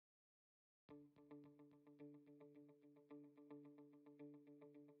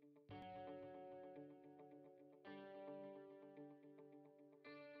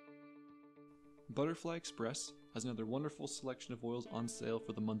Butterfly Express has another wonderful selection of oils on sale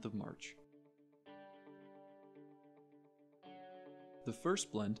for the month of March. The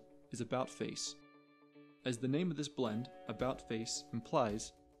first blend is About Face. As the name of this blend, About Face,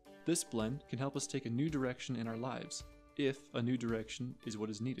 implies, this blend can help us take a new direction in our lives, if a new direction is what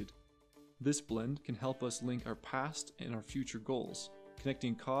is needed. This blend can help us link our past and our future goals,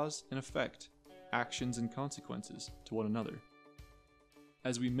 connecting cause and effect, actions and consequences to one another.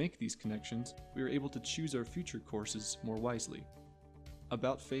 As we make these connections, we are able to choose our future courses more wisely.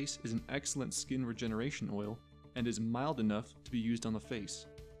 About Face is an excellent skin regeneration oil and is mild enough to be used on the face.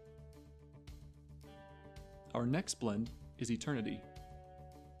 Our next blend is Eternity.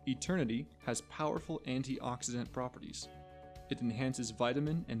 Eternity has powerful antioxidant properties. It enhances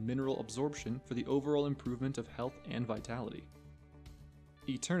vitamin and mineral absorption for the overall improvement of health and vitality.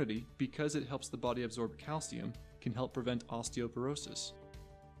 Eternity, because it helps the body absorb calcium, can help prevent osteoporosis.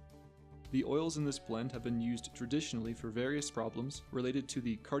 The oils in this blend have been used traditionally for various problems related to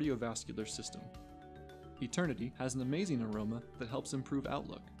the cardiovascular system. Eternity has an amazing aroma that helps improve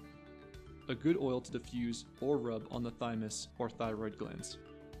outlook. A good oil to diffuse or rub on the thymus or thyroid glands.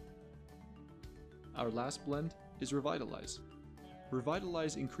 Our last blend is Revitalize.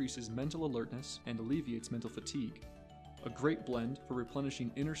 Revitalize increases mental alertness and alleviates mental fatigue. A great blend for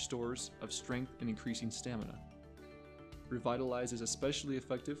replenishing inner stores of strength and increasing stamina. Revitalize is especially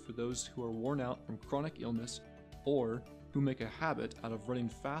effective for those who are worn out from chronic illness or who make a habit out of running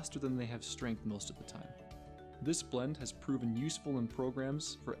faster than they have strength most of the time. This blend has proven useful in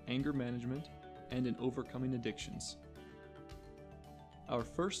programs for anger management and in overcoming addictions. Our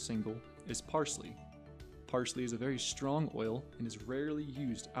first single is Parsley. Parsley is a very strong oil and is rarely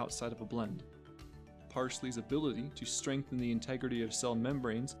used outside of a blend. Parsley's ability to strengthen the integrity of cell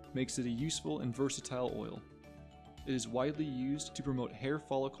membranes makes it a useful and versatile oil. It is widely used to promote hair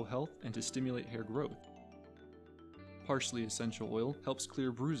follicle health and to stimulate hair growth. Parsley essential oil helps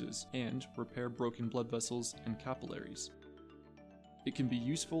clear bruises and repair broken blood vessels and capillaries. It can be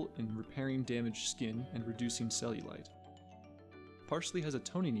useful in repairing damaged skin and reducing cellulite. Parsley has a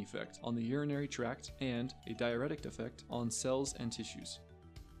toning effect on the urinary tract and a diuretic effect on cells and tissues.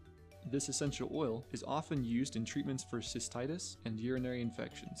 This essential oil is often used in treatments for cystitis and urinary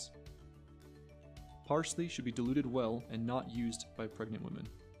infections. Parsley should be diluted well and not used by pregnant women.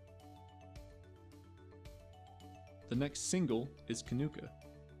 The next single is Kanuka.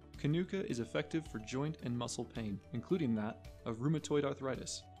 Kanuka is effective for joint and muscle pain, including that of rheumatoid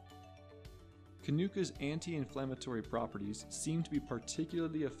arthritis. Kanuka's anti-inflammatory properties seem to be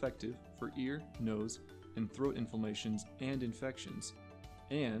particularly effective for ear, nose, and throat inflammations and infections,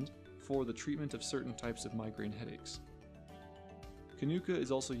 and for the treatment of certain types of migraine headaches. Kanuka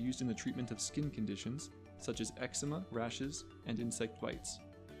is also used in the treatment of skin conditions such as eczema, rashes, and insect bites.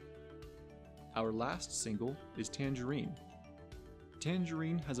 Our last single is Tangerine.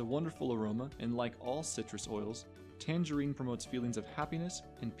 Tangerine has a wonderful aroma, and like all citrus oils, tangerine promotes feelings of happiness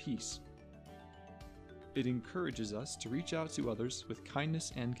and peace. It encourages us to reach out to others with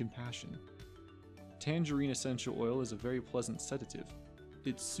kindness and compassion. Tangerine essential oil is a very pleasant sedative.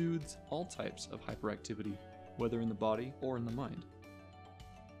 It soothes all types of hyperactivity, whether in the body or in the mind.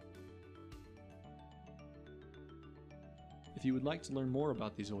 If you would like to learn more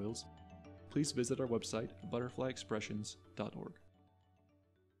about these oils, please visit our website at butterflyexpressions.org.